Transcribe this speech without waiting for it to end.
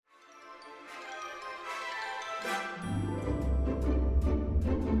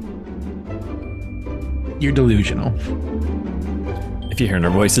You're delusional. If you're hearing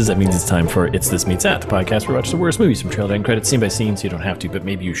our voices, that means it's time for It's This Meets That, the podcast where we watch the worst movies from trailer to end credits, scene by scene, so you don't have to, but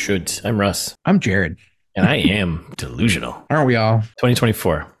maybe you should. I'm Russ. I'm Jared. And I am delusional. Aren't we all?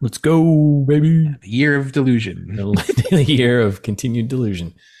 2024. Let's go, baby. The year of delusion. The year of continued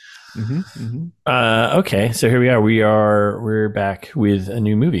delusion. Okay, so here we are. We're back with a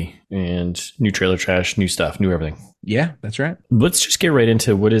new movie and new trailer trash, new stuff, new everything. Yeah, that's right. Let's just get right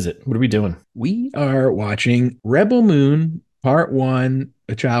into what is it? What are we doing? We are watching Rebel Moon Part 1,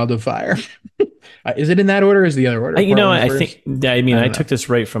 A Child of Fire. Is it in that order or is the other order? I took this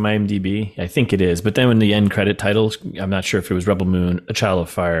right from IMDb. I think it is. But then when the end credit titles, I'm not sure if it was Rebel Moon, A Child of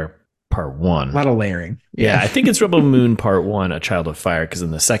Fire Part 1. A lot of layering. Yeah, I think it's Rebel Moon Part 1, A Child of Fire, because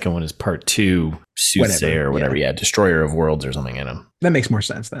then the second one is Part 2, Soothsayer or whatever. Yeah, Destroyer of Worlds or something in them. That makes more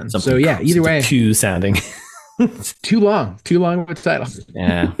sense then. So yeah, either way. Too sounding. Too long with the title.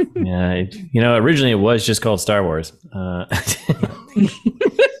 Yeah. Originally it was just called Star Wars.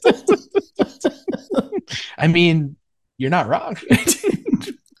 I mean, you're not wrong.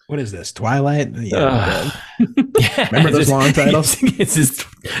 What is this? Twilight? Yeah. Remember those long titles? It's this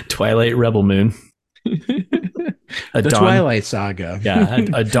Twilight Rebel Moon. The Twilight Saga. Yeah,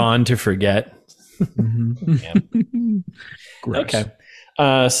 a Dawn to Forget. Yeah. Gross. Okay.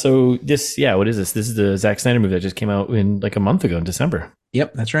 So this, what is this? This is the Zack Snyder movie that just came out in like a month ago in December.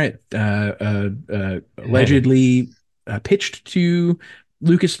 Yep, that's right. Allegedly pitched to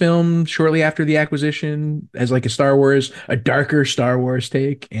Lucasfilm shortly after the acquisition as like a darker Star Wars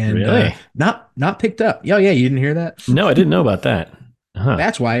take, and really? Not picked up. Yeah, you didn't hear that? No, I didn't know about that. Uh-huh.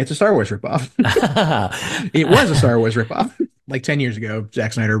 That's why it's a Star Wars ripoff. It was a Star Wars ripoff. Like 10 years ago,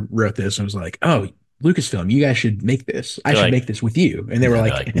 Zack Snyder wrote this and was like, "Oh, Lucasfilm, you guys should make this. I should make this with you." And they were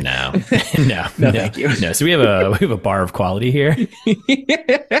like, no, thank you. No. So we have a bar of quality here,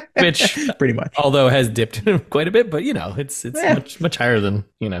 which pretty much, although has dipped quite a bit, but it's much higher than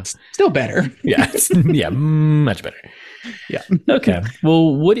still better. Much better. Yeah. Okay.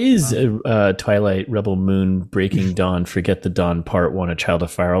 Well, what is Twilight Rebel Moon Breaking Dawn Forget the Dawn Part 1, A Child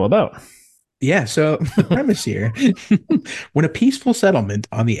of Fire all about? Yeah, so the premise here, when a peaceful settlement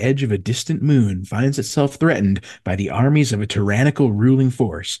on the edge of a distant moon finds itself threatened by the armies of a tyrannical ruling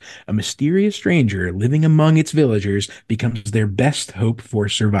force, a mysterious stranger living among its villagers becomes their best hope for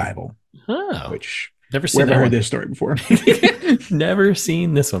survival. Oh, which never heard this story before. Never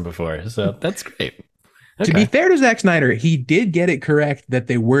seen this one before, so that's great. Okay. To be fair to Zack Snyder, he did get it correct that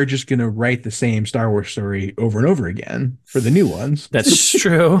they were just going to write the same Star Wars story over and over again for the new ones. That's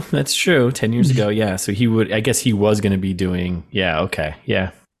true. 10 years ago. Yeah. So I guess he was going to be doing, okay.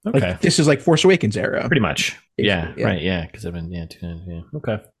 Yeah. Okay. Like, this is like Force Awakens era. Pretty much. Yeah. Right. Yeah. Because I've been,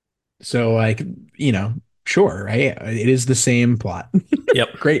 Okay. So sure. Right. It is the same plot.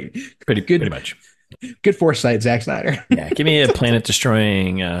 Yep. Great. Pretty much. Good foresight, Zack Snyder. Yeah, give me a planet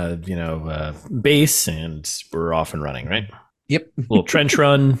destroying, base, and we're off and running, right? Yep. A little trench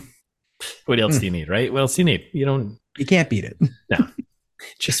run. What else do you need, right? What else do you need? You can't beat it. No,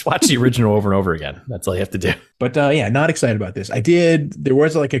 just watch the original over and over again. That's all you have to do. But not excited about this. There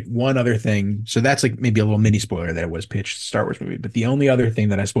was like one other thing. So that's like maybe a little mini spoiler that it was pitched Star Wars movie. But the only other thing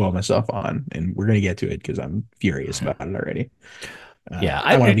that I spoiled myself on, and we're gonna get to it because I'm furious about it already.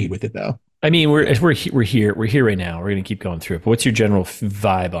 I want to be with it though. I mean, we're here right now. We're gonna keep going through it. But what's your general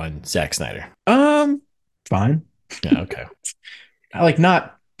vibe on Zack Snyder? Fine. Yeah, okay.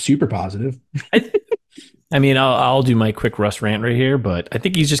 Not super positive. I mean, I'll do my quick Russ rant right here, but I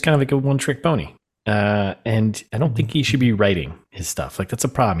think he's just kind of like a one-trick pony. And I don't think he should be writing his stuff. Like, that's a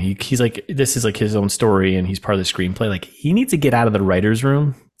problem. He's like, this is like his own story, and he's part of the screenplay. Like, he needs to get out of the writer's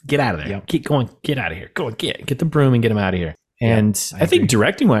room. Get out of there. Yep. Keep going. Get out of here. Go get the broom and get him out of here. And I think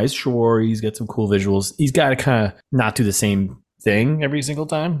directing wise, sure, he's got some cool visuals. He's got to kind of not do the same thing every single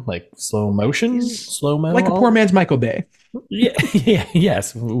time, like slow motion, slow mo, like a poor man's Michael Bay. Yeah,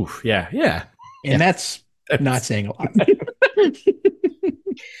 yes, oof, yeah. And that's not saying a lot.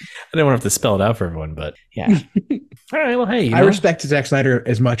 I don't want to have to spell it out for everyone, but yeah. All right, well, hey, I respect Zack Snyder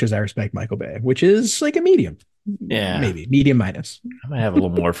as much as I respect Michael Bay, which is like a medium. Yeah, maybe medium minus. I might have a little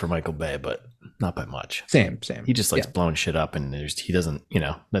more for Michael Bay, but not by much. Same. He just likes blowing shit up, and he doesn't.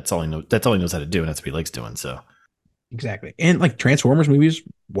 That's all he knows. That's all he knows how to do, and that's what he likes doing. So exactly, and like Transformers movies,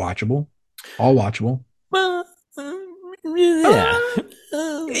 watchable, all watchable. Well,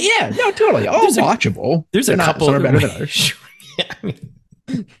 yeah, no, totally, all watchable. There's a couple that are better than others.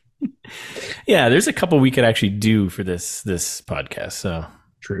 Yeah, there's a couple we could actually do for this podcast. So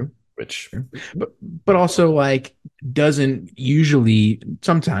true. which but also like doesn't yeah.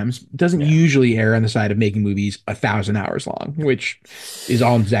 usually err on the side of making movies 1,000 hours long, which is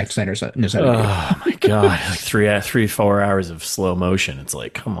all Zack Snyder knows how to do. Oh my god, like 4 hours of slow motion. It's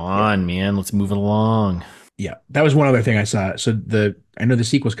like, come Yeah. on, man, let's move it along. Yeah, that was one other thing I saw. So I know the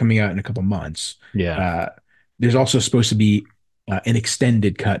sequel's coming out in a couple months. Yeah. Uh, there's also supposed to be an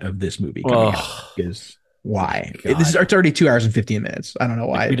extended cut of this movie coming out. Oh Because why? god. It's already 2 hours and 15 minutes. I don't know Like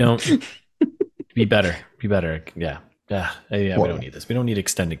why. we don't be better. Be better. Yeah. Yeah, we don't Horrible. need this. We don't need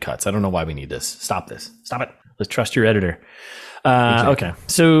extended cuts. I don't know why we need this. Stop this. Stop it. Let's trust your editor. Exactly. Okay.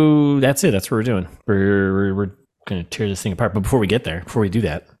 So that's it. That's what we're doing. We're gonna tear this thing apart. But before we get there, before we do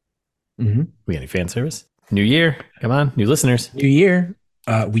that, Hmm. we got any fan service? New year. Come on, new listeners. New year.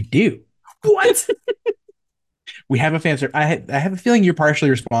 We do. What? We have a fan service. I have a feeling you're partially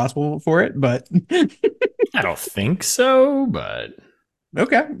responsible for it, but I don't think so, but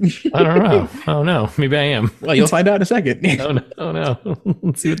okay. I don't know. I don't know. Maybe I am. Well, you'll find out in a second. Oh no. Oh no.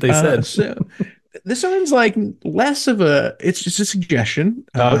 Let's see what they said. So this one's like less of a. It's just a suggestion.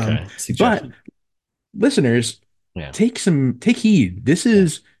 Oh, okay. But Suggestion. listeners, Yeah. take heed.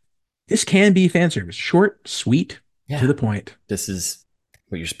 This can be fan service. Short, sweet, Yeah. to the point. This is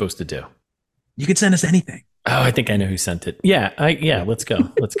what you're supposed to do. You can send us anything. Oh, I think I know who sent it. Yeah. Let's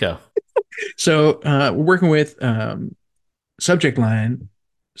go. Let's go. So we're working with subject line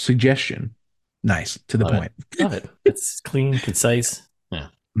suggestion. Nice, to the Love point. it. Love it. It's clean, concise. Yeah.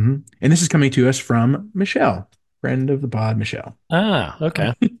 Mhm. And this is coming to us from Michelle, friend of the pod, Michelle. Ah,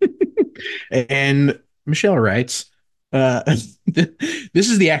 okay. And Michelle writes, this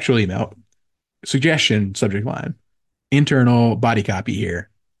is the actual email. Suggestion, subject line. Internal body copy here.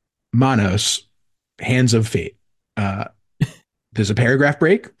 Manos, hands of fate. There's a paragraph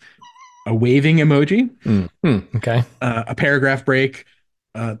break, a waving emoji, Okay. a paragraph break,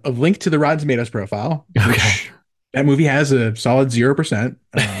 a link to the Rotten Tomatoes profile, Okay. which that movie has a solid 0%.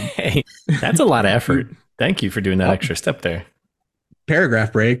 Hey, that's a lot of effort. Thank you for doing that extra step there.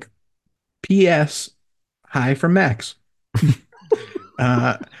 Paragraph break, P.S. Hi from Max.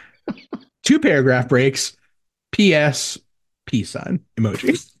 Two paragraph breaks, P.S. peace sign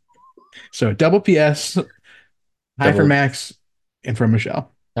emoji. So double P.S. Hi Double- from Max and from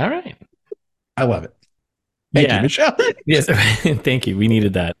Michelle. All right. I love it. Thank you, Michelle. Yes. Thank you. We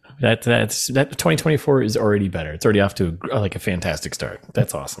needed that. That 2024 is already better. It's already off to a fantastic start.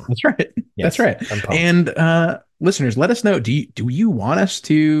 That's awesome. That's right. Yes, That's right. I'm pumped. And listeners, let us know. Do you want us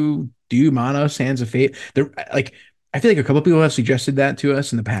to do Monos Hands of Fate? I feel like a couple of people have suggested that to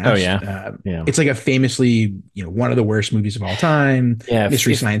us in the past. Oh yeah. Yeah. It's like a famously, one of the worst movies of all time. Yeah.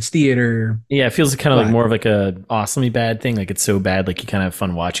 Mystery Science Theater. Yeah, it feels kind of like But- more of like a awesomely bad thing. Like it's so bad, like you kind of have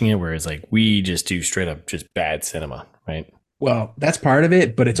fun watching it. Whereas like we just do straight up just bad cinema, right? Well, that's part of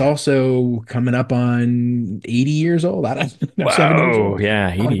it, but it's also coming up on 80 years old. I don't know, 70 years old. Yeah,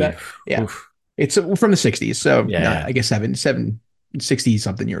 Something like 80. that. Yeah. Oof. It's from the 60s. So Yeah. I guess 60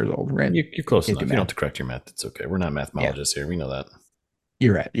 something years old, right? You're close Can't enough. do You don't math. have to correct your math. It's okay. We're not mathologists here. We know that.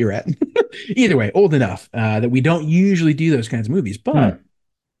 You're right. You're right. Either way, old enough that we don't usually do those kinds of movies. But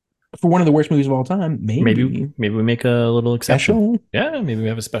for one of the worst movies of all time, Maybe we make a little exception. special. Yeah, maybe we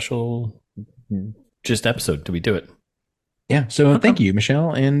have a special just episode. Do we do it? Yeah. So thank you,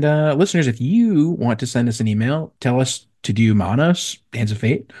 Michelle. And listeners, if you want to send us an email, tell us to do Manos, Hands of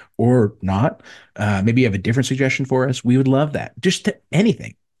Fate, or not. Maybe you have a different suggestion for us. We would love that. Just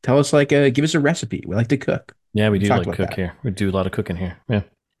anything. Tell us, give us a recipe. We like to cook. Yeah, we do Talk like about cook that. here. We do a lot of cooking here.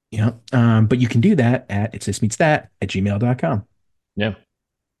 Yeah. But you can do that at itsthismeetsthat@gmail.com. Yeah.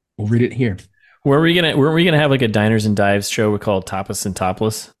 We'll read it here. Weren't we gonna have like a diners and dives show we called Tapas and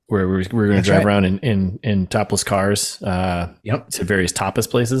Topless, where we're gonna That's drive right. around in topless cars Yep. to various tapas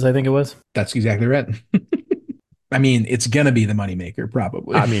places, I think it was. That's exactly right. I mean, it's gonna be the moneymaker,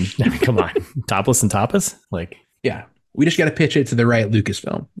 probably. I mean, come on. Topless and tapas? Like yeah. We just got to pitch it to the right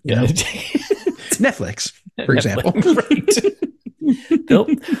Lucasfilm. yeah. Netflix, for example. Right.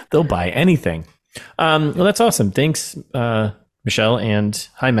 They'll buy anything. Well, that's awesome. Thanks, Michelle, and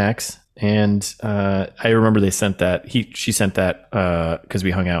hi Max. And I remember they sent that. She sent that because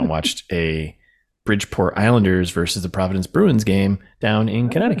we hung out and watched a Bridgeport Islanders versus the Providence Bruins game down in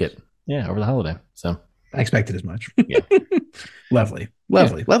Connecticut. Yeah, over the holiday. So I expected as much. Yeah. Lovely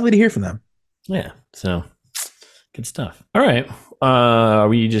to hear from them. yeah, so good stuff. All right, are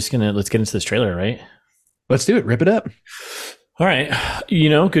we just let's get into this trailer, right? Let's do it. Rip it up. All right.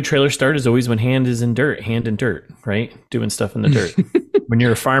 Good trailer start is always when hand in dirt, right? Doing stuff in the dirt. When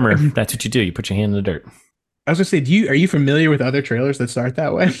you're a farmer, that's what you do. You put your hand in the dirt. I was gonna say, are you familiar with other trailers that start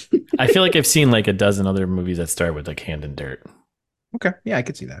that way? I feel like I've seen like a dozen other movies that start with like hand in dirt. Okay. Yeah, I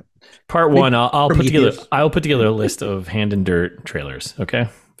could see that. Part one, Big I'll put together. Prometheus. I'll put together a list of Hand and Dirt trailers. Okay,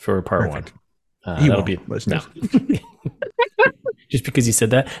 for part one. Perfect. You That'll won't, be no. listeners. Just because you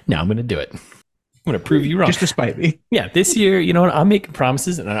said that, now I'm going to do it. I'm going to prove you wrong. Just to spite me. Yeah, this year, you know what? I'm making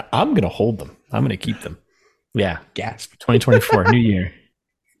promises and I'm going to hold them. I'm going to keep them. Yeah, Gasp. 2024, new year.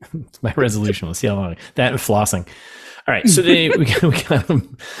 It's my resolution. We'll see how long. That and flossing. All right, so today we got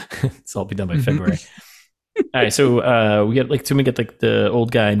them. It's all be done by February. All right, so we get like the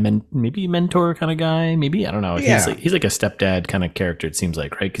old guy, maybe mentor kind of guy, maybe I don't know. Yeah. He's like a stepdad kind of character. It seems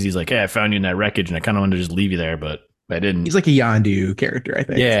like, right? Because he's like, hey, I found you in that wreckage, and I kind of wanted to just leave you there, but I didn't. He's like a Yondu character, I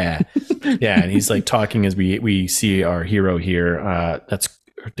think. Yeah, yeah, and he's like talking as we see our hero here. That's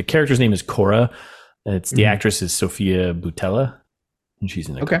the character's name is Cora. It's the actress is Sofia Boutella, and she's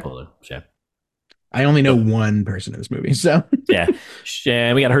in a couple of I only know one person in this movie, so yeah.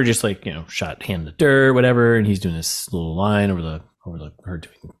 And we got her just like, shot hand in the dirt, whatever, and he's doing this little line over her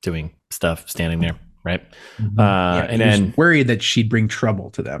doing stuff, standing there, right? And then worried that she'd bring trouble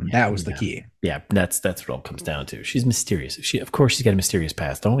to them. That was the key. Yeah, that's what it all comes down to. She's mysterious. Of course, she's got a mysterious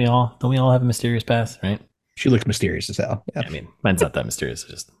past. Don't we all? Don't we all have a mysterious past, right? She looks mysterious as hell. Yeah, I mean, mine's not that mysterious.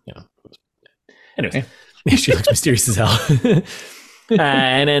 It's just Anyways, she looks mysterious as hell.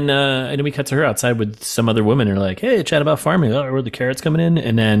 And then we cut to her outside with some other women. Are like, hey, chat about farming. Oh, where the carrots coming in?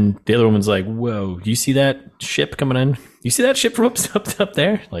 And then the other woman's like, whoa, do you see that ship coming in? You see that ship from up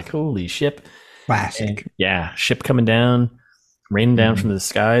there? Like, holy ship. Classic. And, ship coming down, raining down from the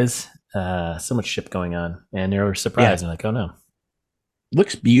skies. So much ship going on. And they're surprised. And like, oh no.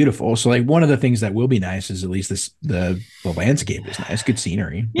 Looks beautiful. So like one of the things that will be nice is at least the landscape is nice. Good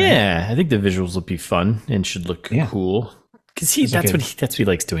scenery. Right? Yeah, I think the visuals will be fun and should look cool. Because that's what he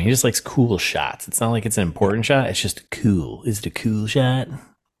likes doing. He just likes cool shots. It's not like it's an important shot. It's just cool. Is it a cool shot?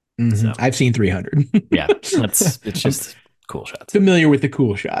 Mm-hmm. So, I've seen 300. Yeah, it's just cool shots. Familiar with the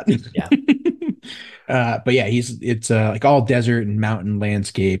cool shot. Yeah. But yeah, it's like all desert and mountain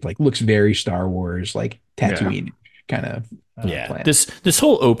landscape. Like looks very Star Wars, like Tatooine kind of. Planet. This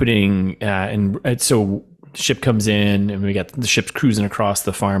whole opening and so ship comes in and we got the ship's cruising across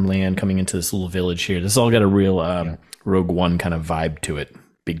the farmland coming into this little village here. This all got a real Rogue One kind of vibe to it,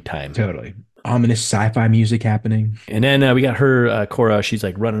 big time. Totally ominous sci-fi music happening. And then we got her Cora. She's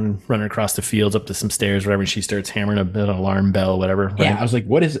like running across the fields up to some stairs, whatever. And she starts hammering an alarm bell, whatever. Right? Yeah, I was like,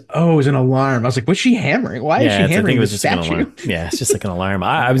 "What is? Oh, it's an alarm." I was like, "What's she hammering? Why is she hammering?" I think it was just an alarm. Yeah, it's just like an alarm.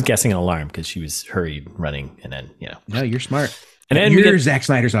 I was guessing an alarm because she was hurried running, and then No, you're smart. And then you're Zack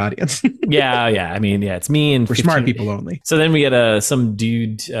Snyder's audience. yeah. I mean, it's me and we're smart people only. So then we get some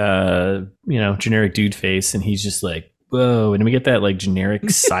dude, generic dude face, and he's just like, whoa, and then we get that like generic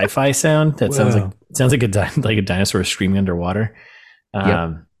sci-fi sound that sounds like a dinosaur screaming underwater.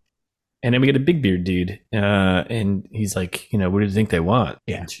 And then we get a big beard dude, and he's like, what do you think they want?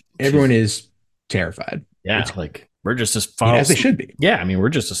 Yeah, everyone is terrified. Yeah, like we're just as far as they should be. Yeah, I mean, we're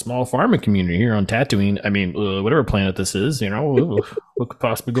just a small farming community here on Tatooine. I mean, whatever planet this is, what could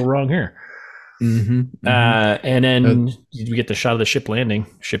possibly go wrong here? Mm-hmm. And then we get the shot of the ship landing.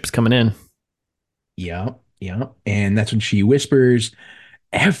 Ship's coming in. Yeah. And that's when she whispers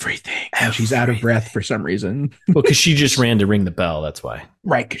everything. She's out of breath for some reason. Well, because she just ran to ring the bell. That's why.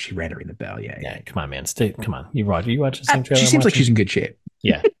 Right, because she ran to ring the bell. Yeah. Come on, man. Come on. You watch the same trailer? She seems like she's in good shape.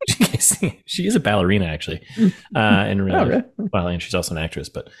 Yeah. She is a ballerina, actually. And really, well, and she's also an actress,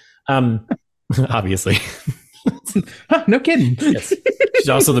 but obviously. No kidding. Yes. She's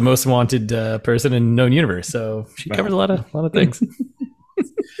also the most wanted person in known universe, so she covers a lot of things.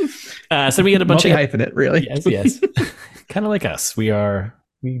 So we get a bunch of hyphenate, really. Yes. Kind of like us. We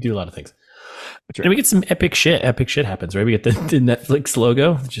do a lot of things. Right. And we get some epic shit. Epic shit happens, right? We get the Netflix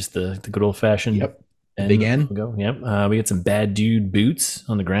logo, just the good old fashioned. Yep. Big N. Logo. Yep. We get some bad dude boots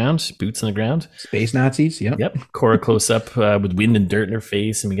on the ground. Space Nazis. Yep. Cora close up with wind and dirt in her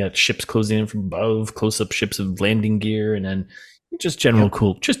face, and we got ships closing in from above. Close up ships of landing gear, and then just generally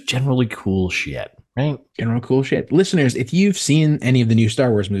cool shit. Right. General cool shit. Listeners, if you've seen any of the new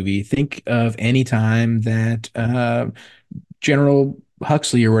Star Wars movie, think of any time that General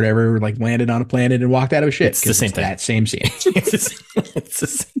Huxley or whatever like landed on a planet and walked out of a ship. It's the same thing. That same scene. It's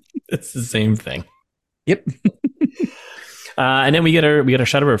the same thing. Yep. And then we get a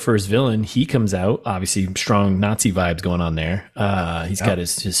shot of our first villain. He comes out, obviously strong Nazi vibes going on there. He's got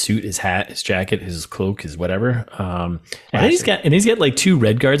his suit, his hat, his jacket, his cloak, his whatever. And he's got like two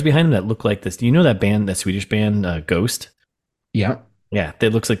red guards behind him that look like this. Do you know that band, that Swedish band, Ghost? Yeah. Yeah,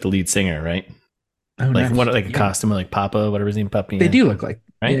 that looks like the lead singer, right? Oh, like nice. A costume like Papa, whatever his name, Puppy. They do look like,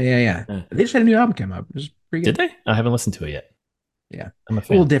 right? Yeah. They just had a new album come out. It was pretty good. Did they? I haven't listened to it yet. Yeah, I'm a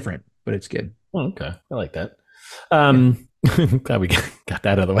fan. A little different, but it's good. Oh, okay, I like that. Glad we got that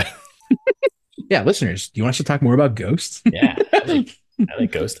out of the way. Yeah, listeners, do you want us to talk more about ghosts? Yeah, I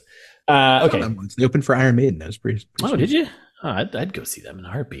like Ghost. Okay. They opened for Iron Maiden. That was pretty Oh, sweet. did you? Oh, I'd go see them in a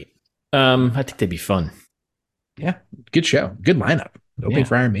heartbeat. I think they'd be fun. Yeah, good show, good lineup. Opening Yeah.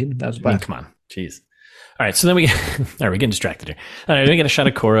 for Iron Maiden. That was a I mean, blast. come on, jeez. All right, so then we all right, we're getting distracted here. All right, we get a shot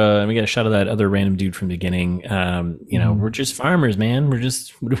of Cora, and we get a shot of that other random dude from the beginning. We're just farmers, man. We're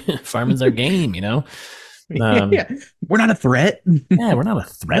just farming's our game, you know. Yeah, we're not a threat. Yeah, we're not a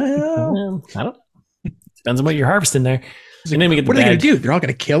threat. Well, I don't. Depends on what you're harvesting there. And then we get the What are they bad. going to do? They're all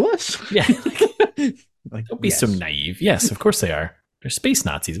going to kill us? Yeah, Like, don't be so naive. Yes, of course they are. They're space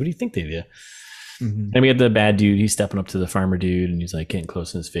Nazis. What do you think they do? Mhm. Then we get the bad dude. He's stepping up to the farmer dude, and he's like getting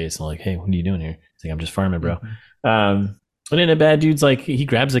close in his face. And I'm like, hey, what are you doing here? He's like, I'm just farming, bro. And then the bad dude's like, he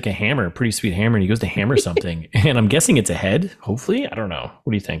grabs like a hammer, pretty sweet hammer, and he goes to hammer something. And I'm guessing it's a head. Hopefully, I don't know.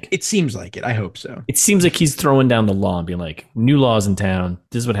 What do you think? It seems like it. I hope so. It seems like he's throwing down the law and being like, new laws in town.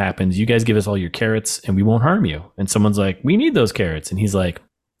 This is what happens. You guys give us all your carrots, and we won't harm you. And someone's like, we need those carrots, and he's like,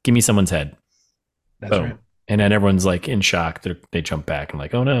 give me someone's head. That's Boom. right. And then everyone's like in shock. They jump back and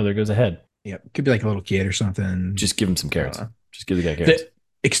like, oh no, there goes a head. Yep. Could be like a little kid or something. Just give him some carrots. Uh, Just give the guy carrots. The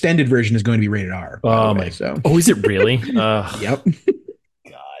extended version is going to be rated R. By the way, so. Oh, is it really? Yep.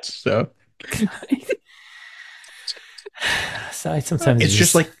 God. So So sometimes it's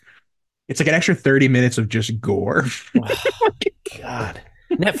just like it's like an extra 30 minutes of just gore. God.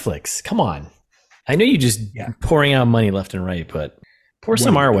 Netflix, come on. I know you just pouring out money left and right, but pour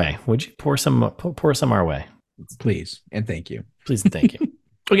some our way. Would you pour some our way? Please and thank you. Please and thank you.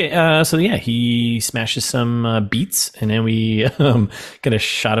 Okay, so yeah, he smashes some beets, and then we get a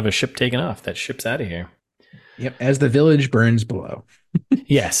shot of a ship taking off. That ship's out of here. Yep. As the village burns below.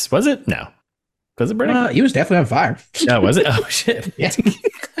 Yes. Was it? No. Was it burning? He was definitely on fire. No, was it? Oh shit! Yeah.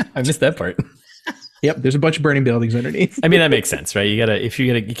 I missed that part. Yep. There's a bunch of burning buildings underneath. I mean, that makes sense, right? You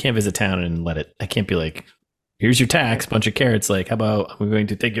can't visit town and let it. I can't be like, here's your tax, bunch of carrots. Like, how about we're going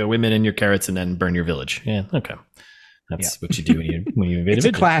to take your women and your carrots and then burn your village? Yeah, okay. That's what you do when you invade It's a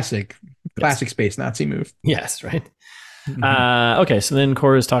a village. classic space Nazi move. Yes, right. Mhm. Okay, so then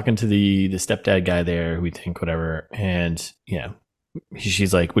Cora's talking to the stepdad guy there, who we think whatever, and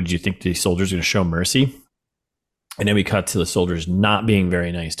she's like, "What did you think the soldiers are going to show mercy?" And then we cut to the soldiers not being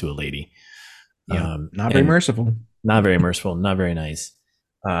very nice to a lady. Not very merciful. Not very merciful. Not very nice.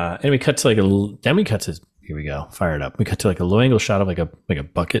 And we cut to here we go. Fire it up. We cut to like a low angle shot of like a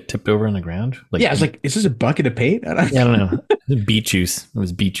bucket tipped over on the ground. Like, I was like, is this a bucket of paint? I don't know. Beet juice. It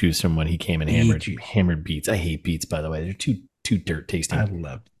was beet juice from when he came and hammered beets. I hate beets, by the way. They're too dirt tasting. I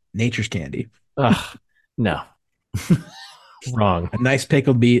love nature's candy. Ugh, no. Wrong. A nice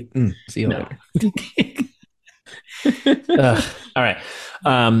pickled beet. See you later. All right.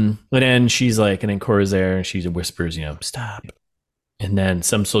 And then she's like, and then Cora's there and she whispers, stop. And then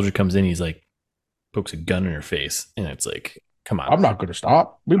some soldier comes in. He's like, pokes a gun in her face. And it's like, come on. I'm not going to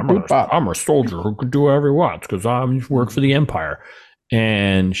stop. I'm a soldier who can do whatever he wants because I work for the Empire.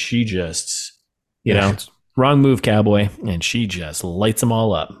 And she just, wrong move, cowboy. And she just lights them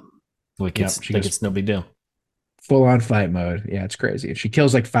all up. It's no big deal. Full on fight mode. Yeah, it's crazy. She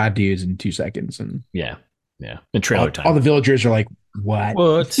kills like 5 dudes in 2 seconds. And yeah. In trailer time. All the villagers are like, what?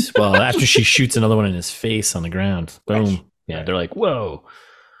 Well, after she shoots another one in his face on the ground. Boom. Yeah, they're like, whoa.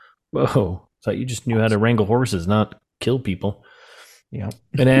 Thought you just knew how to wrangle horses, not kill people. Yeah.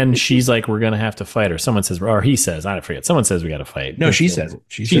 And then she's like, we're going to have to fight. Or someone says, or he says, I forget. Someone says we got to fight. No, she says it.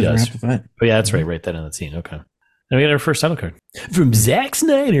 She says does. we have to fight. Oh, yeah, that's right. Right then in the scene. Okay. And we got our first title card. From Zack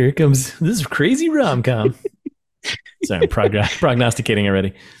Snyder comes this crazy rom-com. Sorry, I'm prognosticating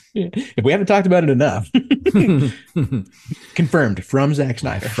already. If we haven't talked about it enough. Confirmed from Zack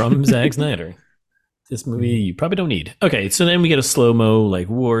Snyder. From Zack Snyder. This movie you probably don't need. Okay, so then we get a slow-mo like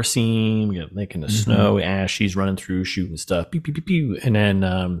war scene. We get like in the snow. Ash, she's running through, shooting stuff. Pew, pew, pew, pew. And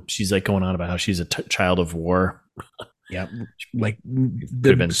then she's like going on about how she's a child of war. Yep. Like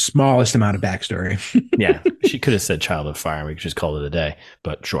the smallest amount of backstory. Yeah. She could have said child of fire. We could just call it a day,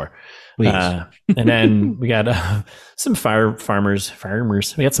 but sure. Please. And then we got some farmers.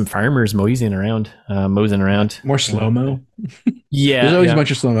 We got some farmers moseying around. More slow-mo. Yeah. There's always a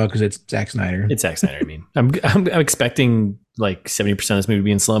bunch of slow-mo because it's Zack Snyder. It's Zack Snyder. I mean, I'm expecting like 70% of this movie to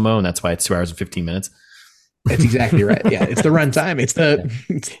be in slow-mo, and that's why it's 2 hours and 15 minutes. That's exactly right. Yeah, it's the runtime. It's the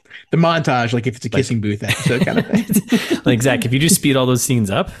montage, like if it's a kissing booth episode kind of thing. Like, Zach, if you just speed all those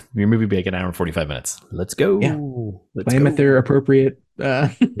scenes up, your movie would be like an hour and 45 minutes. Let's go. Yeah. Play them at their appropriate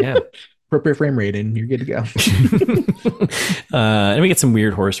appropriate frame rate, and you're good to go. And we get some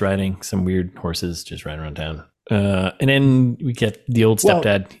weird horse riding, some weird horses just riding around town. And then we get the old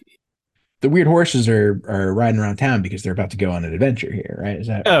stepdad. the weird horses are riding around town because they're about to go on an adventure here, right? Is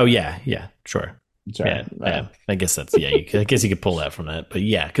that? Oh yeah, sure. Sorry. Yeah. I guess that's I guess you could pull that from that, but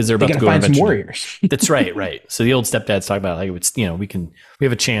yeah, because they're They about got to to go on find an some adventure. warriors. That's right. So the old stepdads talk about like it's we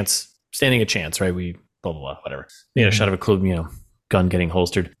have a chance, standing a chance, right? We blah blah blah, whatever. They had a shot of a clue, gun getting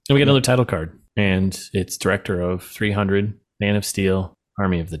holstered, and we get another title card, and it's director of 300, Man of Steel,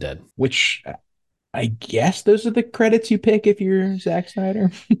 Army of the Dead. Which I guess those are the credits you pick if you're Zack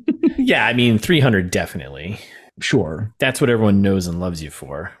Snyder. Yeah, I mean 300 definitely. Sure. That's what everyone knows and loves you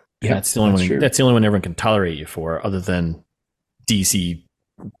for. Yeah, that's the only one. true. That's the only one everyone can tolerate you for, other than DC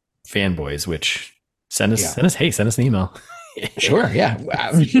fanboys. Which send us an email. Sure. Yeah.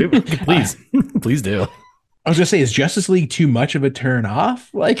 Wow. please do. I was gonna say, is Justice League too much of a turn off?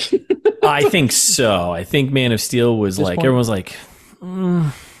 Like, I think so. I think Man of Steel was like point? everyone was like,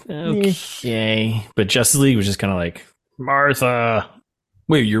 okay, but Justice League was just kind of like Martha.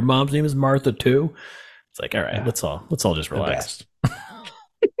 Wait, your mom's name is Martha too? It's like, all right, let's all just relax.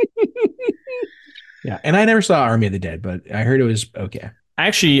 Yeah, and I never saw Army of the Dead, but I heard it was okay.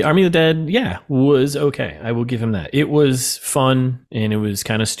 Actually, Army of the Dead, was okay. I will give him that. It was fun and it was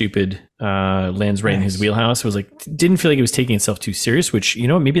kind of stupid. Lands right in his wheelhouse. It was like, didn't feel like it was taking itself too serious, which,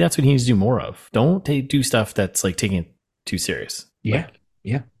 maybe that's what he needs to do more of. Don't do stuff that's like taking it too serious. Yeah.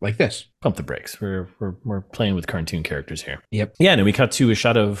 Like this. Pump the brakes. We're playing with cartoon characters here. Yep. Yeah, and then we cut to a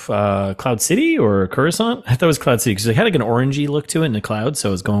shot of Cloud City or Coruscant. I thought it was Cloud City because it had like an orangey look to it in the cloud, so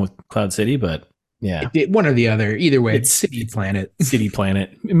I was going with Cloud City, but yeah. One or the other. Either way, it's City Planet. City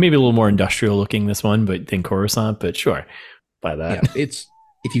Planet. Maybe a little more industrial looking, this one, but than Coruscant, but sure. By that. Yeah,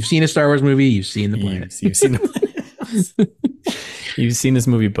 if you've seen a Star Wars movie, you've seen the planet. You've seen the planet. You've seen this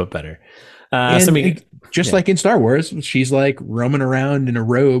movie, but better. Like in Star Wars, she's like roaming around in a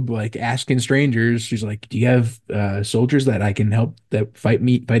robe, like asking strangers. She's like, "Do you have soldiers that I can help that fight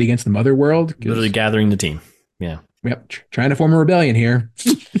against the Mother World?" Literally gathering the team. Yeah. Yep. Trying to form a rebellion here.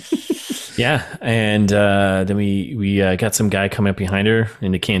 Yeah, and then we got some guy coming up behind her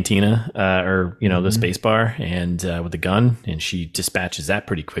in the cantina, the space bar, and with a gun, and she dispatches that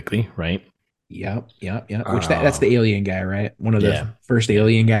pretty quickly, right? Yep. Which that's the alien guy, right? One of the first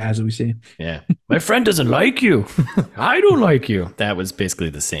alien guys that we see. Yeah, my friend doesn't like you. I don't like you. That was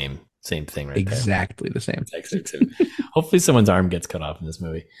basically the same thing, right? Exactly the same. Hopefully, someone's arm gets cut off in this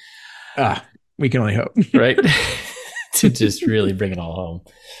movie. We can only hope, right? To just really bring it all home.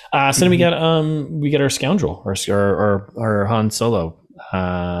 So then we got our scoundrel, our Han Solo,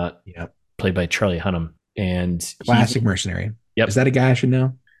 played by Charlie Hunnam, and classic mercenary. Yep. Is that a guy I should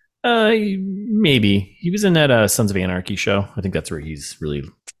know? Maybe he was in that Sons of Anarchy show. I think that's where he's really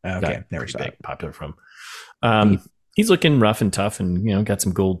never saw it. Popular from. He's looking rough and tough, and got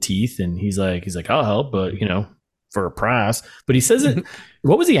some gold teeth, and he's like I'll help, but for a price. But he says it.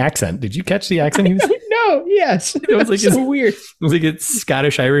 What was the accent? Did you catch the accent? He was no. Yes, it was like so weird. It was like it's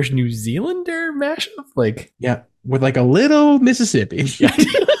Scottish, Irish, New Zealander mashup. Like with like a little Mississippi.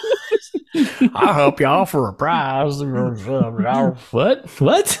 I'll help y'all for a prize.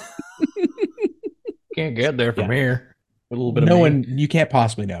 What? Can't get there from here. A little bit. You can't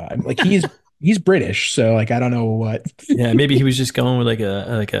possibly know. Like he's British, so like I don't know what. Yeah, maybe he was just going with like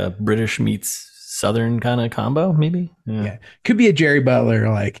a British meets Southern kind of combo. Maybe. Yeah, could be a Jerry Butler,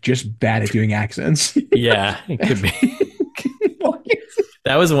 like just bad at doing accents. Yeah, it could be.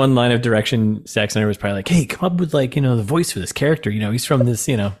 That was one line of direction. Zack Snyder was probably like, "Hey, come up with like the voice for this character. He's from this.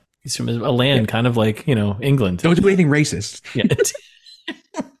 He's from a land kind of like England. Don't do anything racist." Yeah.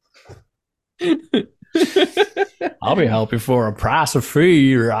 I'll be helping for a price of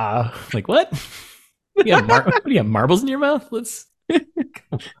fee. Like what? What do you have marbles in your mouth? Let's.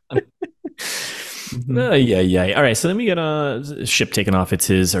 Yeah. All right. So then we get a ship taken off.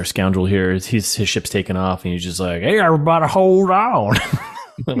 It's our scoundrel here. His ship's taken off, and he's just like, "Hey, everybody, hold on."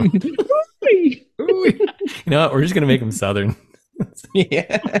 You know what? We're just gonna make him Southern.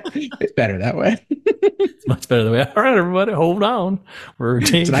 Yeah, it's better that way. It's much better that way. All right, everybody, hold on. We're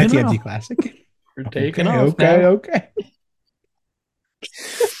taking it's an ITMZ classic. We're taking off. Okay.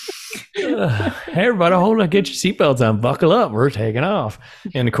 Hey, everybody, hold on. Get your seatbelts on. Buckle up. We're taking off.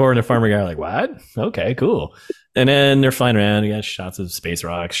 And the core and the farmer guy are like, what? Okay, cool. And then they're flying around. You got shots of space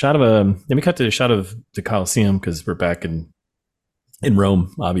rocks. Then we cut to a shot of the Coliseum because we're back in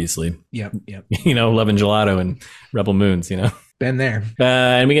Rome, obviously. Yep. Loving gelato and Rebel Moons, Been there.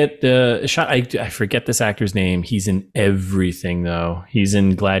 And we get a shot. I forget this actor's name. He's in everything, though. He's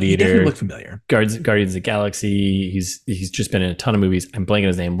in Gladiator. He definitely look familiar. Guardians of the Galaxy. He's just been in a ton of movies. I'm blanking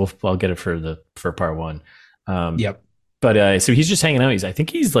his name. I'll get it for part one. Yep. But so he's just hanging out. I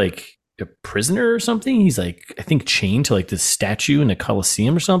think he's like a prisoner or something. He's like, I think chained to like this statue in the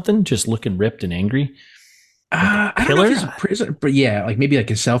Colosseum or something, just looking ripped and angry. Like a I don't know if killer. he's a prison, but yeah, like maybe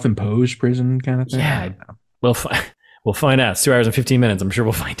like a self-imposed prison kind of thing. I Yeah. don't know. We'll we'll find out. It's 2 hours and 15 minutes. I'm sure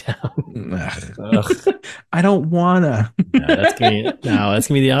we'll find out. Ugh. I don't wanna. That's gonna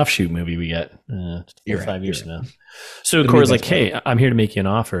be the offshoot movie we get You're right, 5 years you're from right. now. So It'll be Cora's the like, best "Hey, I'm here to make you an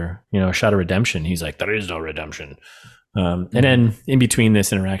offer. You know, a shot of redemption." He's like, "There is no redemption." And then in between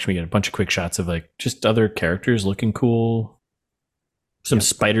this interaction, we get a bunch of quick shots of like just other characters looking cool. Some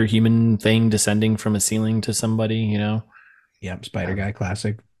spider human thing descending from a ceiling to somebody, you know. Yep, Spider Guy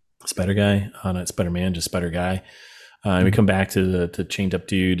classic. Spider guy, not Spider Man, just Spider Guy. And we come back to the chained up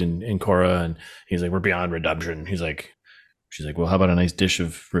dude and Cora, and he's like, "We're beyond redemption." She's like, "Well, how about a nice dish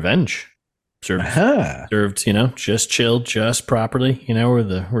of revenge? Served, you know, just chilled, just properly, you know, where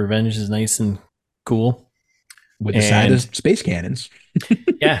the revenge is nice and cool." With the side of space cannons.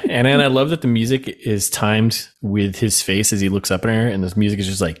 Yeah, and then I love that the music is timed with his face as he looks up in her, and this music is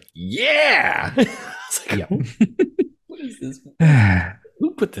just like, yeah. It's like, Yep. what is this?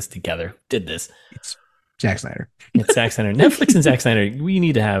 Who put this together? Who did this? It's Zack Snyder. It's Zack Snyder. Netflix and Zack Snyder. We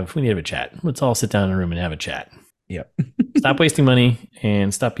need to have a chat. Let's all sit down in a room and have a chat. Yep. Stop wasting money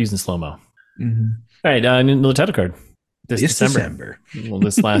and stop using slow mo. Mm-hmm. All right, another title card. This December. Well,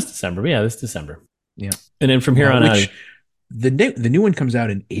 this last December. But yeah, this December. Yeah. And then from here on out, the new one comes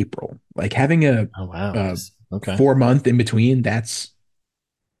out in April. Like having a 4-month in between, that's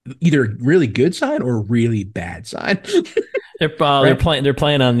either a really good sign or a really bad sign. They're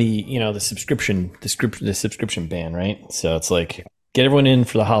playing on the the subscription ban, right? So it's like get everyone in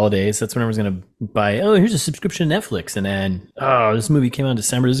for the holidays. That's when everyone's gonna buy. Oh, here's a subscription to Netflix, and then this movie came out in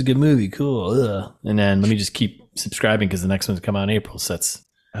December. This is a good movie, cool. Ugh. And then let me just keep subscribing because the next one's come out in April. So that's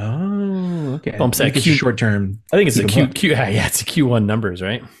okay. Bumps that short term. I think it's a Q. Yeah, it's a Q1 numbers,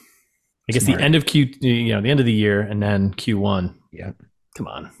 right? I guess the end of the end of the year, and then Q1. Yeah. Come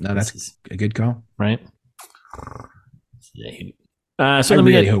on. No, that's a good call, right? So I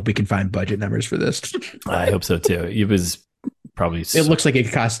really hope we can find budget numbers for this. I hope so too. It was probably. It looks like it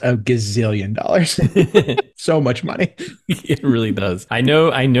cost a gazillion dollars. So much money. It really does. I know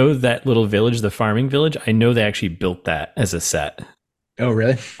that little village, the farming village. I know they actually built that as a set. Oh,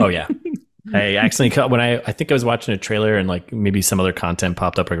 really? Oh, yeah. I accidentally cut when I think I was watching a trailer and like maybe some other content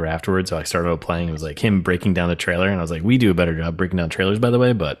popped up right afterwards. So I started playing. It was like him breaking down the trailer, and I was like, "We do a better job breaking down trailers, by the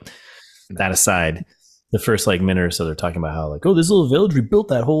way." But that aside, the first like minute or so, they're talking about how like, "Oh, this little village, we built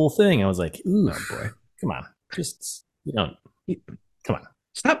that whole thing." I was like, "Ooh, boy, come on, just come on,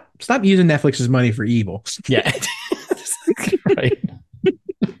 stop using Netflix's money for evil." Yeah, right.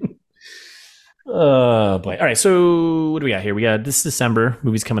 Oh boy. All right. So what do we got here? We got this December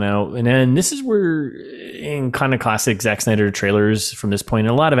movies coming out. And then this is where in kind of classic Zack Snyder trailers from this point,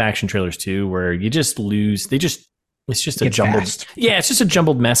 and a lot of action trailers too, where you just lose. It's just a jumbled. Fast. Yeah. It's just a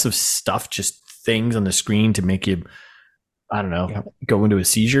jumbled mess of stuff, just things on the screen to make you, I don't know, go into a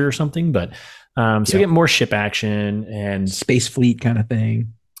seizure or something. But we get more ship action and space fleet kind of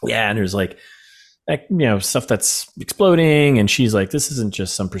thing. Yeah. And there's like, stuff that's exploding, and she's like, "This isn't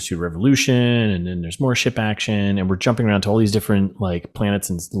just some pursuit of revolution." And then there's more ship action, and we're jumping around to all these different like planets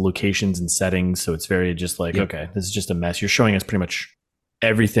and locations and settings. So it's very just like, okay, this is just a mess. You're showing us pretty much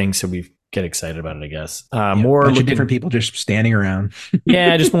everything, so we get excited about it, I guess. More bunch of different people just standing around.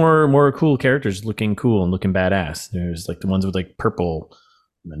 Yeah, just more cool characters looking cool and looking badass. There's like the ones with like purple,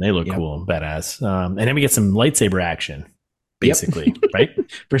 and they look cool and badass. And then we get some lightsaber action. Basically, right?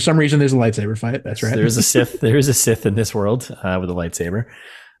 For some reason, there's a lightsaber fight. That's right. So there's a Sith. There is a Sith in this world with a lightsaber.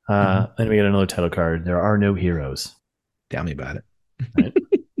 Then we get another title card. There are no heroes. Tell me about it. Right?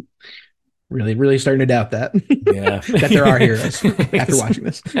 Really starting to doubt that. Yeah, that there are heroes after watching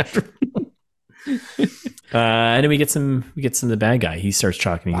this. And then we get some of the bad guy. He starts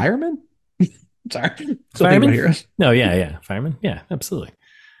talking. Fireman. Sorry, fireman. Heroes. No, yeah, fireman. Yeah, absolutely.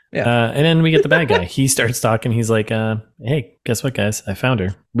 Yeah. And then we get the bad guy. He starts talking. He's like, "Hey, guess what, guys? I found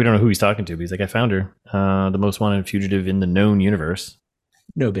her." We don't know who he's talking to, but he's like, "I found her. The most wanted fugitive in the known universe."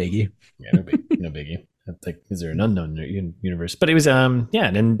 No biggie. Yeah, no biggie. Like, is there an unknown universe? But it was, And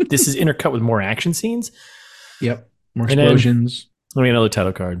then this is intercut with more action scenes. Yep. More explosions. Let me get another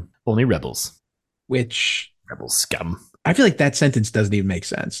title card. Only rebels. Which rebel scum. I feel like that sentence doesn't even make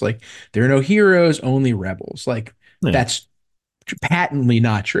sense. Like, there are no heroes, only rebels. Like, that's patently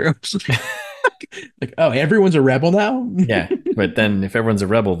not true. Like, oh, everyone's a rebel now. Yeah, but then if everyone's a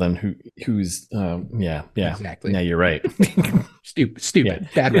rebel, then who's exactly. Yeah, you're right. Stupid.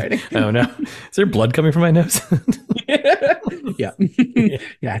 Bad writing. Oh no, is there blood coming from my nose? Yeah.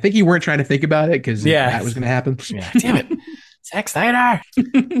 I think you weren't trying to think about it because that was going to happen. Yeah, damn it. Zack Snyder.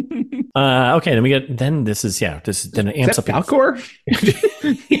 Okay, then this is then it amps Is up. that Falcor?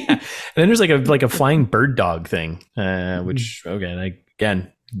 Yeah, and then there's like a flying bird dog thing, which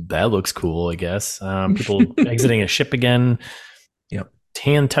again that looks cool. I guess people exiting a ship again. Yep.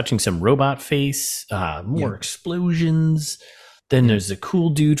 Hand touching some robot face. More explosions. Then there's a cool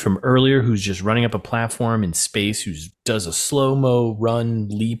dude from earlier who's just running up a platform in space who does a slow-mo run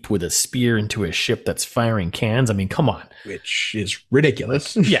leap with a spear into a ship that's firing cans. I mean, come on. Which is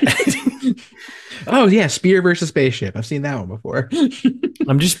ridiculous. Yeah. Oh, yeah. Spear versus spaceship. I've seen that one before.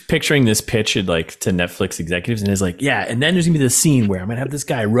 I'm just picturing this pitch to Netflix executives, and it's like, yeah, and then there's going to be the scene where I'm going to have this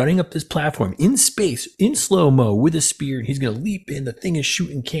guy running up this platform in space, in slow-mo, with a spear, and he's going to leap in. The thing is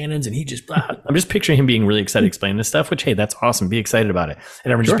shooting cannons, and I'm just picturing him being really excited to explain this stuff, which, hey, that's awesome. Be excited about it.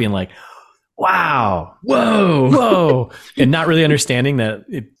 And everyone just being like, wow. Whoa. And not really understanding that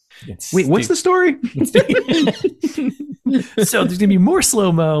Wait, what's the story? So there's going to be more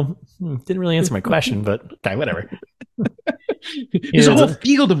slow-mo. Didn't really answer my question, but okay, whatever. There's a whole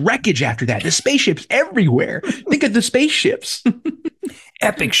field of wreckage after that. The spaceships everywhere. Think of the spaceships.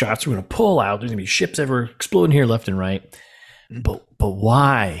 Epic shots. We're going to pull out. There's going to be ships ever exploding here left and right. But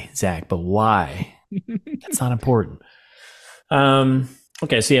why, Zach? But why? That's not important.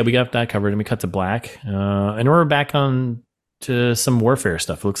 Okay, so yeah, we got that covered, and we cut to black. And we're back on to some warfare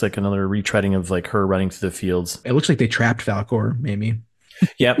stuff. It looks like another retreading of like her running through the fields. It looks like they trapped Falcor, maybe.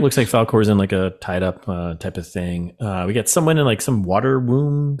 Yeah, it looks like Falcor's in like a tied up type of thing. We got someone in like some water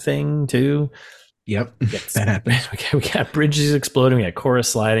womb thing too. Yep, that happens. Okay, we got bridges exploding. We got Korra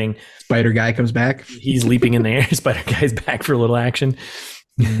sliding. Spider guy comes back. He's leaping in the air. Spider guy's back for a little action.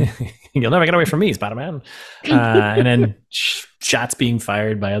 You'll never get away from me, Spider-Man. And then shots being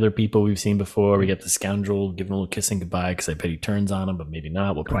fired by other people we've seen before. We get the scoundrel giving a little kissing goodbye because I bet he turns on him, but maybe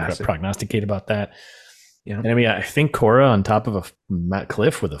not. We'll prognosticate about that. Yeah. And then we got, I think, Korra on top of a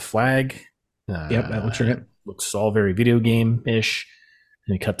cliff with a flag. Yep, that looks right. Looks all very video game-ish.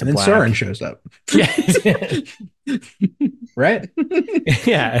 And we cut to black. And Soren shows up. Yeah. Right?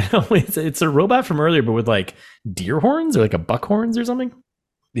 Yeah. It's a robot from earlier, but with like deer horns or like a buck horns or something.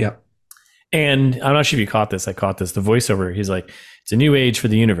 Yep. And I'm not sure if you caught this. I caught this. The voiceover, he's like, it's a new age for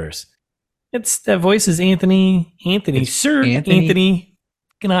the universe. That voice is Anthony, Sir Anthony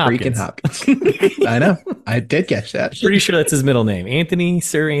Hopkins. Freaking Hopkins. I know. I did catch that. Pretty sure that's his middle name.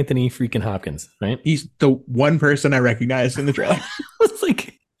 Sir Anthony freaking Hopkins, right? He's the one person I recognized in the trailer. I was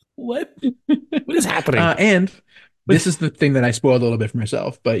like, what? What is happening? And this is the thing that I spoiled a little bit for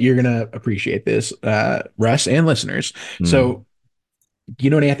myself, but you're going to appreciate this, Russ and listeners. So, do you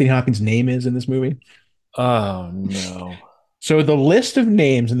know what Anthony Hopkins' name is in this movie? Oh, no. So the list of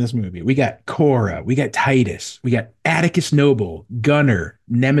names in this movie, we got Korra, we got Titus, we got Atticus Noble, Gunner,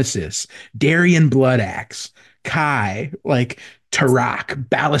 Nemesis, Darian Bloodaxe, Kai, like Tarak,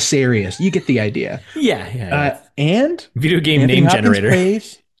 Belisarius. You get the idea. Yeah. And video game Anthony name Hopkins generator.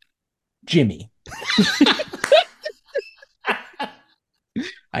 Plays Jimmy.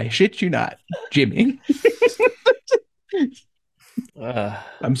 I shit you not, Jimmy.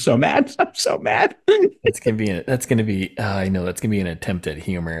 I'm so mad. That's gonna be. I know that's gonna be an attempt at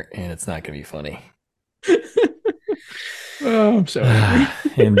humor, and it's not gonna be funny. Oh, I'm so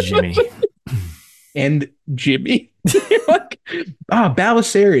angry. And Jimmy. You're like,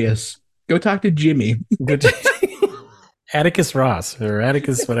 Belisarius. Go talk to Jimmy. Atticus Ross or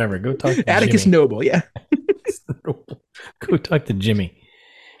Atticus whatever. Go talk to Atticus Jimmy. Noble. Yeah. Go talk to Jimmy.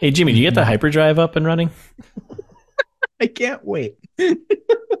 Hey Jimmy, do you get the hyperdrive up and running? I can't wait.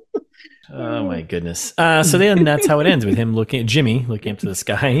 Oh my goodness. So then that's how it ends with him Jimmy looking up to the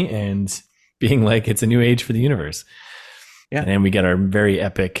sky and being like, it's a new age for the universe. Yeah. And we get our very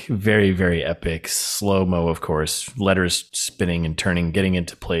epic, very, very epic slow-mo, of course, letters spinning and turning, getting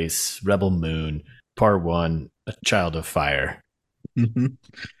into place. Rebel Moon, Part 1, A Child of Fire. Mm-hmm.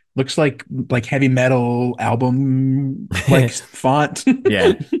 Looks like heavy metal album like font.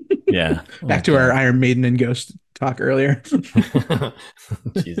 Yeah. Back to our Iron Maiden and Ghost talk earlier.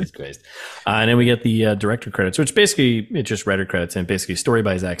 Jesus Christ. And then we get the director credits, which basically it's just writer credits and basically story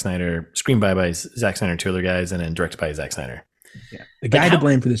by Zack Snyder, screen by Zack Snyder and two other guys, and then directed by Zack Snyder. Yeah. The guy to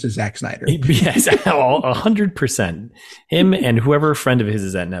blame for this is Zack Snyder. Yes, 100%. Him and whoever friend of his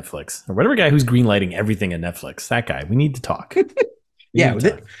is at Netflix or whatever guy who's greenlighting everything at Netflix. That guy. We need to talk.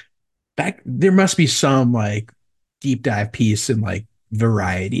 There must be some like deep dive piece in like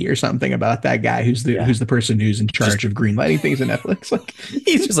Variety or something about that guy who's the person who's in charge of greenlighting things at Netflix. Like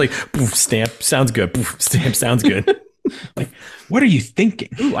he's just like, poof, stamp sounds good. Poof, stamp sounds good. Like, what are you thinking?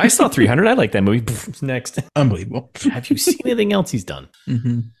 Ooh, I saw 300. I like that movie. Poof, next, unbelievable. Have you seen anything else he's done?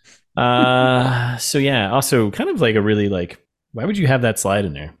 Mm-hmm. So yeah, also kind of like a really like Why would you have that slide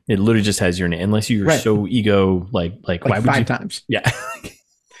in there? It literally just has your name, unless you're Right. so ego Like why would you? five times Yeah.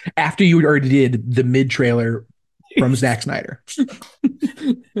 after you already did the mid trailer from Zack Snyder. Why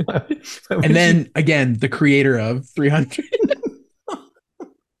And would you? then again, the creator of 300.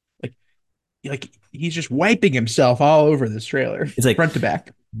 like, he's just wiping himself all over this trailer, It's like front to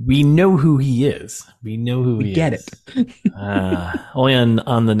back. we know who he is. We know who We he get is. it. Only on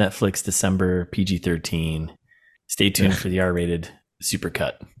the Netflix December PG-13. Stay tuned for the R-rated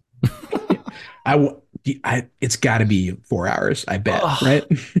supercut. It's got to be 4 hours, I bet, Oh, right?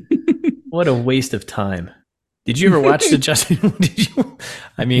 what a waste of time. Did you ever watch the Justin? Did you?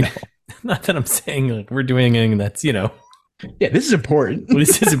 I mean, not that I'm saying like we're doing anything that's Yeah, this is important. well,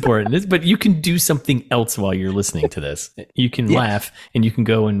 this is important, but you can do something else while you're listening to this. You can laugh and you can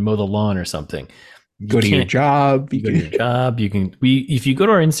go and mow the lawn or something. Go to your job. You go to your job. You can. If you go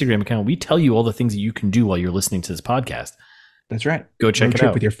to our Instagram account, we tell you all the things that you can do while you're listening to this podcast. That's right. Go check road it trip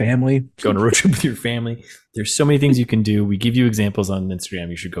out with your family. Go on a road trip with your family. There's so many things you can do. We give you examples on Instagram.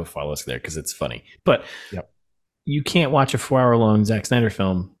 You should go follow us there because it's funny. But you can't watch a 4-hour long Zack Snyder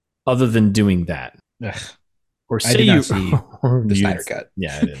film other than doing that. Ugh. Or I say did you not see the Snyder cut.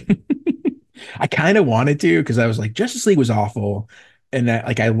 Yeah, I didn't. I kind of wanted to because I was like, Justice League was awful. And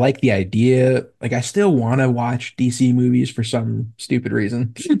I like the idea. Like, I still want to watch DC movies for some stupid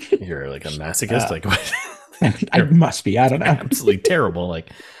reason. You're like a masochist. Like what? I must be. I don't know. Absolutely terrible. Like,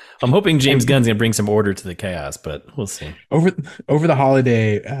 I'm hoping James Gunn's gonna bring some order to the chaos, but we'll see. Over the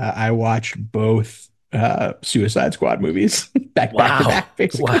holiday, I watched both Suicide Squad movies back to back,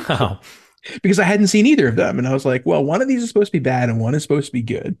 basically. Wow. Because I hadn't seen either of them, and I was like, well, one of these is supposed to be bad, and one is supposed to be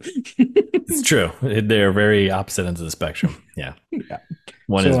good. It's true. They're very opposite ends of the spectrum. Yeah.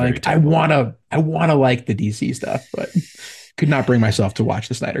 One is like, I wanna like the DC stuff, but could not bring myself to watch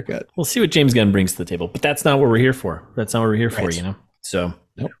the Snyder Cut. We'll see what James Gunn brings to the table, but that's not what we're here for. That's not what we're here for, So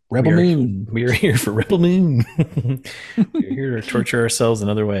Rebel Moon. We're here for Rebel Moon. We're here to torture ourselves in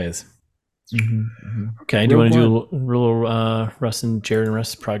other ways. Okay, do you want to do a little Russ and Jared and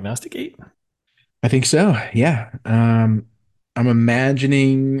Russ prognosticate? I think so. Yeah. I'm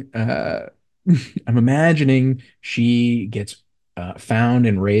imagining she gets found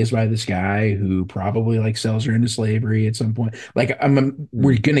and raised by this guy who probably like sells her into slavery at some point. Like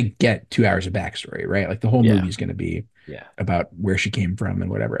we're gonna get 2 hours of backstory, right? Like the whole movie is gonna be about where she came from and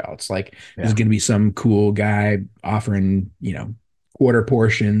whatever else. Like there's gonna be some cool guy offering, quarter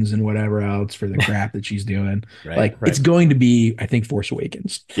portions and whatever else for the crap that she's doing. It's going to be, I think, Force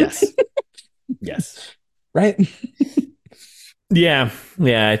Awakens. Yes. Yes. Right? Yeah,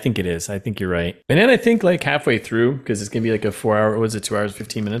 I think it is. I think you're right. And then I think like halfway through, because it's gonna be like a 4 hour, was it 2 hours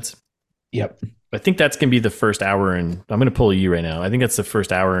 15 minutes? Yep. I think that's gonna be the first hour, and I'm gonna pull you right now. I think that's the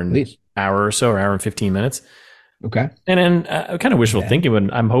first hour and hour or so, or hour and 15 minutes. Okay. And then kind of wishful thinking,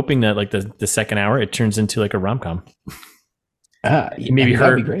 but I'm hoping that like the second hour it turns into like a rom-com. Maybe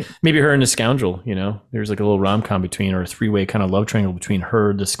her and the scoundrel, there's like a little rom-com between, or a three-way kind of love triangle between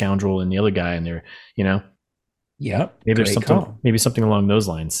her, the scoundrel, and the other guy, and they're, Yep. Maybe there's something along those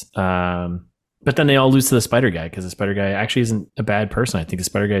lines. But then they all lose to the spider guy, because the spider guy actually isn't a bad person. I think the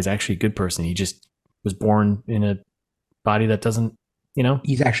spider guy is actually a good person. He just was born in a body that doesn't,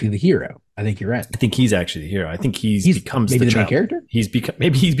 he's actually the hero. I think you're right. I think he's actually the hero. I think he becomes maybe the main character.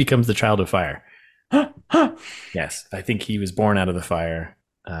 Maybe he becomes the child of fire. Yes, I think he was born out of the fire.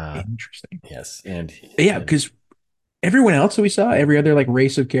 Interesting. Yes, and because everyone else that we saw, every other like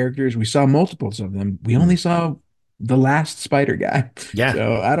race of characters, we saw multiples of them. We only saw the last spider guy. Yeah.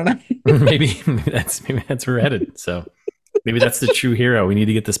 So I don't know. maybe that's where we're headed. So maybe that's the true hero. We need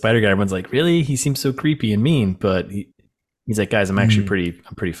to get the spider guy. Everyone's like, really? He seems so creepy and mean, but he's like, guys, I'm actually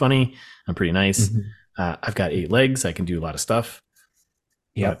pretty funny. I'm pretty nice. I've got 8 legs. I can do a lot of stuff.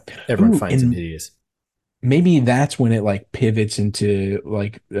 Yeah. Everyone finds him hideous. Maybe that's when it like pivots into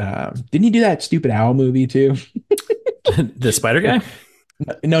like, didn't he do that stupid owl movie too? The spider guy?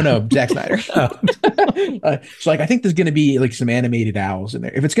 No, Zack Snyder. So like, I think there's going to be like some animated owls in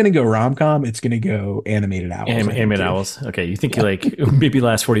there. If it's going to go rom-com, it's going to go animated owls. Animated owls. Okay. You think like maybe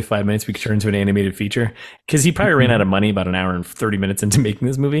last 45 minutes we could turn into an animated feature? Because he probably ran out of money about an hour and 30 minutes into making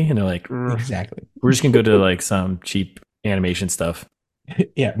this movie. And they're like, exactly. We're just going to go to like some cheap animation stuff.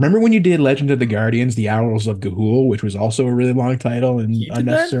 Yeah. Remember when you did Legend of the Guardians, The Owls of Ga'Hoole, which was also a really long title and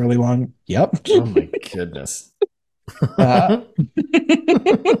unnecessarily long? Yep. Oh my goodness. It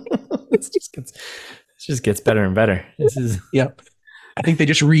just gets better and better. This is I think they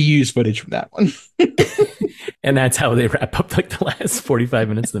just reuse footage from that one. And that's how they wrap up like the last 45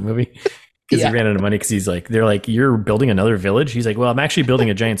 minutes of the movie. because he Yeah. ran out of money. Because he's like, they're like, you're building another village. He's like, well, I'm actually building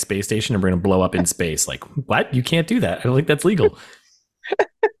a giant space station and we're going to blow up in space. Like, what? You can't do that. I don't think that's legal.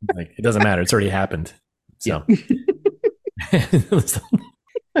 Like, it doesn't matter. It's already happened. So, Yeah.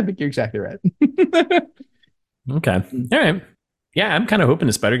 I think you're exactly right. okay. All right. Yeah, I'm kind of hoping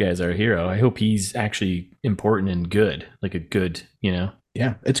the Spider Guy is our hero. I hope he's actually important and good, like a good, Yeah,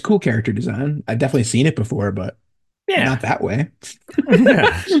 it's cool character design. I've definitely seen it before, but Yeah. not that way.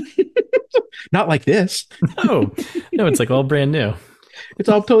 Yeah. Not like this. No, no, it's like all brand new. All It's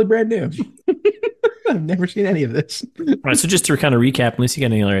all totally brand new. I've never seen any of this. right, so just to kind of recap, unless you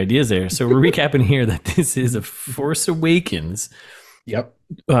got any other ideas there. So we're recapping here that this is a Force Awakens Yep.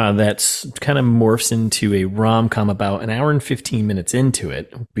 that's kind of morphs into a rom-com about an hour and 15 minutes into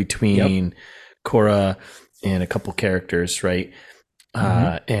it between Korra and a couple characters, right?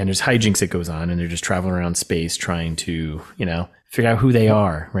 And there's hijinks that goes on, and they're just traveling around space trying to, figure out who they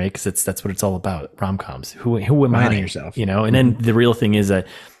are, right? Because that's what it's all about. Rom-coms. Who am Finding I? yourself. And then the real thing is that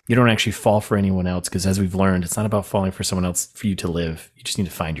you don't actually fall for anyone else, because as we've learned, it's not about falling for someone else for you to live. You just need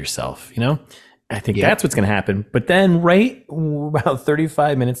to find yourself. I think that's what's going to happen. But then, right about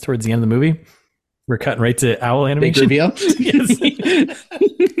 35 minutes towards the end of the movie, we're cutting right to owl animation. Big reveal. Yes.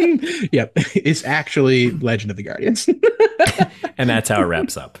 Yep. It's actually Legend of the Guardians. And that's how it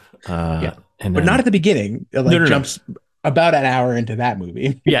wraps up. Yeah. And But then, not at the beginning. It No. jumps about an hour into that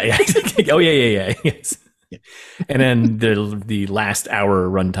movie. Yeah. Oh, yeah. Yes. Yeah. And then the last hour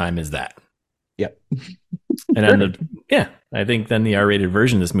runtime is that. Yep. And then I think then the R-rated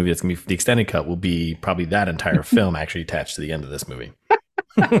version of this movie, that's gonna be the extended cut, will be probably that entire film actually attached to the end of this movie.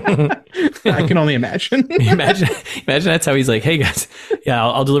 I can only imagine. imagine that's how he's like, hey guys, yeah,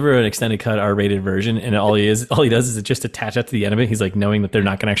 I'll deliver an extended cut R-rated version, and all he does is just attach that to the end of it. He's like, knowing that they're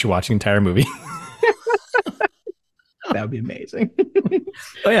not gonna actually watch the entire movie. That would be amazing.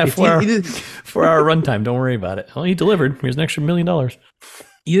 Oh yeah, 4 hour runtime. Don't worry about it. Oh, he delivered. Here's an extra $1 million.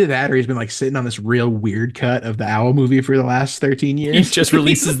 Either that, or he's been like sitting on this real weird cut of the Owl movie for the last 13 years. He just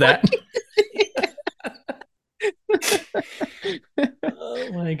releases that.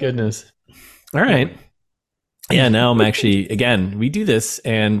 Oh my goodness. All right. Yeah, now I'm actually, again, we do this,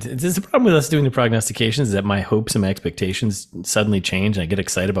 and this is the problem with us doing the prognostications, is that my hopes and my expectations suddenly change, and I get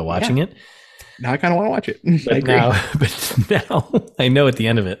excited about watching it. Now I kind of want to watch it. But now I know at the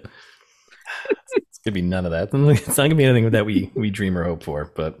end of it, it's going to be none of that. It's not going to be anything that we dream or hope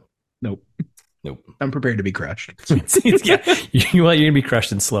for, but Nope. Nope. I'm prepared to be crushed. Yeah, you're going to be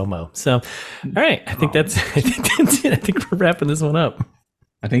crushed in slow-mo. So, all right, I think that's it. I think we're wrapping this one up.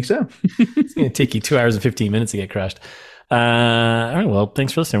 I think so. It's going to take you 2 hours and 15 minutes to get crushed. All right, well,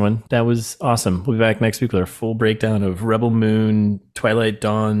 thanks for listening, everyone. That was awesome. We'll be back next week with our full breakdown of Rebel Moon, Twilight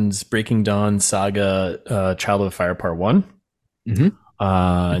Dawns, Breaking Dawn, Saga, Child of Fire Part 1.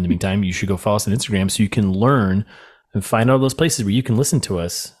 Mm-hmm. In the meantime, you should go follow us on Instagram so you can learn and find all those places where you can listen to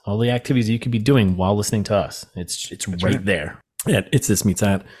us, all the activities you could be doing while listening to us. It's right there. Yeah, it's This Meets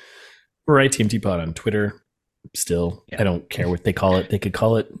That. We're ITMT Pod on Twitter. Still, I don't care what they call it. They could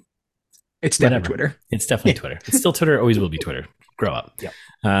call it. It's definitely Twitter. It's definitely Twitter. It's still Twitter. Always will be Twitter. Grow up.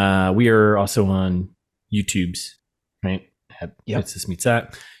 Yep. We are also on YouTube's, right? Yep. It's This Meets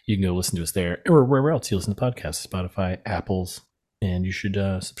That. You can go listen to us there, or wherever else you listen to podcasts, Spotify, Apple's, and you should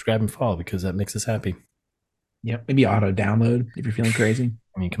subscribe and follow, because that makes us happy. Yep. Maybe auto download if you're feeling crazy.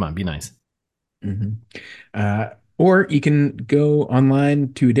 I mean, come on, be nice. Mm-hmm. Or you can go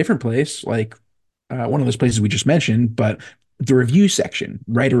online to a different place, like one of those places we just mentioned, but the review section.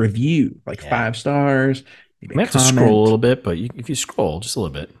 Write a review, like 5 stars. You may have to scroll a little bit, but if you scroll just a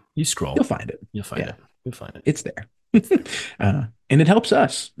little bit, you'll find it. You'll find it. It's there. And it helps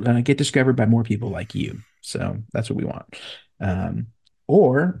us get discovered by more people like you. So that's what we want.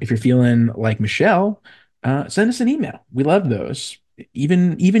 Or if you're feeling like Michelle, send us an email. We love those.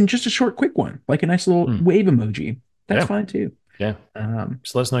 Even just a short, quick one, like a nice little wave emoji. That's fine too. Yeah.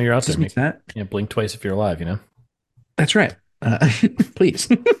 Just let us know you're out there. That. Yeah, blink twice if you're alive, That's right. Please.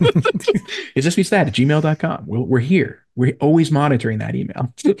 It's just that at gmail.com. We're here. We're always monitoring that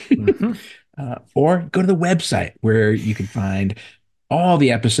email. Or go to the website where you can find all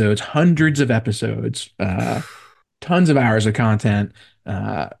the episodes, hundreds of episodes, tons of hours of content,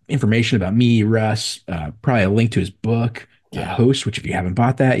 information about me, Russ, probably a link to his book, Host, which if you haven't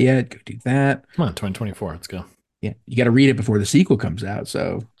bought that yet, go do that. Come on, 2024. Let's go. Yeah. You got to read it before the sequel comes out.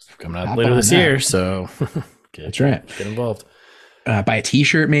 So coming out later this year. So that's right. Get involved. Buy a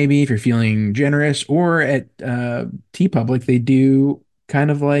t-shirt maybe if you're feeling generous, or at TeePublic they do kind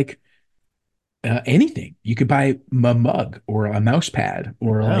of like anything. You could buy a mug or a mouse pad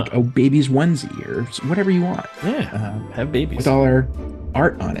or like a baby's onesie or whatever you want. Yeah, have babies. With all our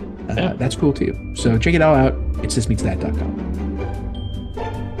art on it. Yeah. That's cool too. So check it all out. It's thismeetsthat.com.